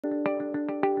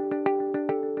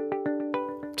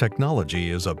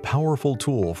Technology is a powerful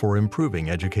tool for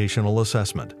improving educational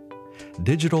assessment.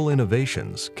 Digital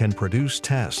innovations can produce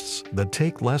tests that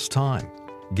take less time,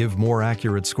 give more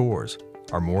accurate scores,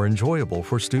 are more enjoyable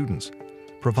for students,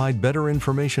 provide better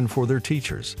information for their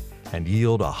teachers, and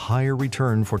yield a higher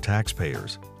return for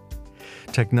taxpayers.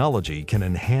 Technology can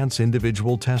enhance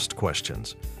individual test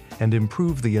questions and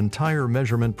improve the entire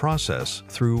measurement process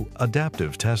through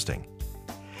adaptive testing.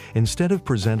 Instead of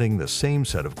presenting the same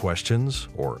set of questions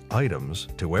or items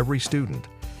to every student,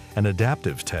 an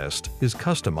adaptive test is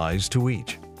customized to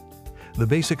each. The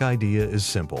basic idea is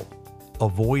simple.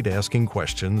 Avoid asking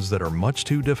questions that are much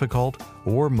too difficult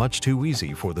or much too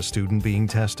easy for the student being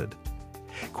tested.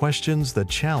 Questions that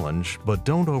challenge but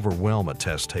don't overwhelm a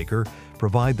test taker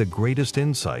provide the greatest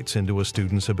insights into a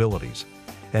student's abilities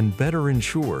and better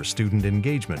ensure student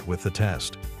engagement with the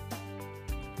test.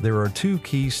 There are two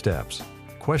key steps: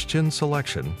 question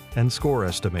selection and score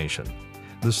estimation.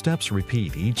 The steps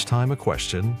repeat each time a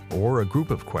question or a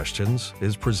group of questions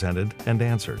is presented and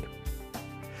answered.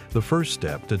 The first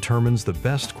step determines the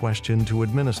best question to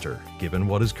administer given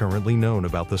what is currently known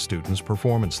about the student's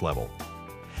performance level.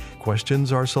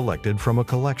 Questions are selected from a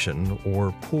collection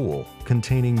or pool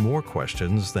containing more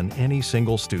questions than any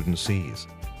single student sees.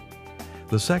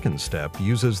 The second step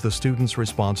uses the student's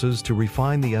responses to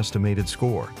refine the estimated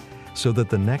score so that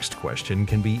the next question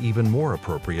can be even more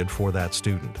appropriate for that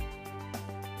student.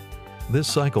 This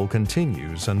cycle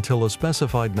continues until a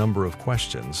specified number of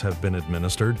questions have been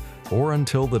administered or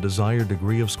until the desired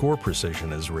degree of score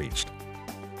precision is reached.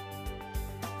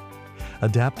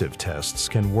 Adaptive tests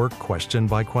can work question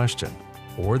by question,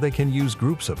 or they can use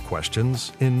groups of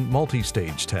questions in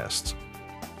multistage tests.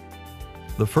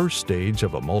 The first stage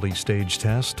of a multistage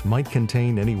test might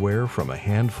contain anywhere from a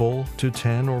handful to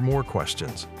 10 or more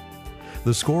questions.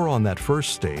 The score on that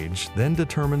first stage then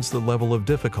determines the level of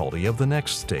difficulty of the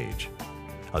next stage.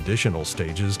 Additional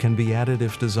stages can be added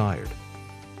if desired.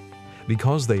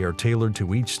 Because they are tailored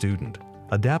to each student,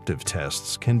 adaptive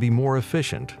tests can be more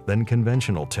efficient than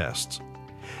conventional tests.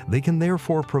 They can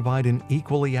therefore provide an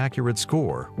equally accurate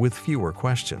score with fewer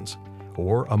questions,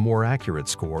 or a more accurate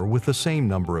score with the same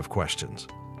number of questions.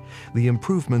 The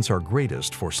improvements are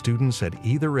greatest for students at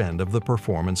either end of the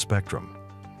performance spectrum,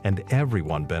 and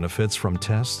everyone benefits from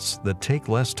tests that take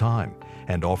less time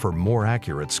and offer more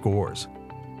accurate scores.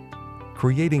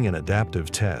 Creating an adaptive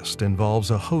test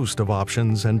involves a host of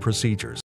options and procedures.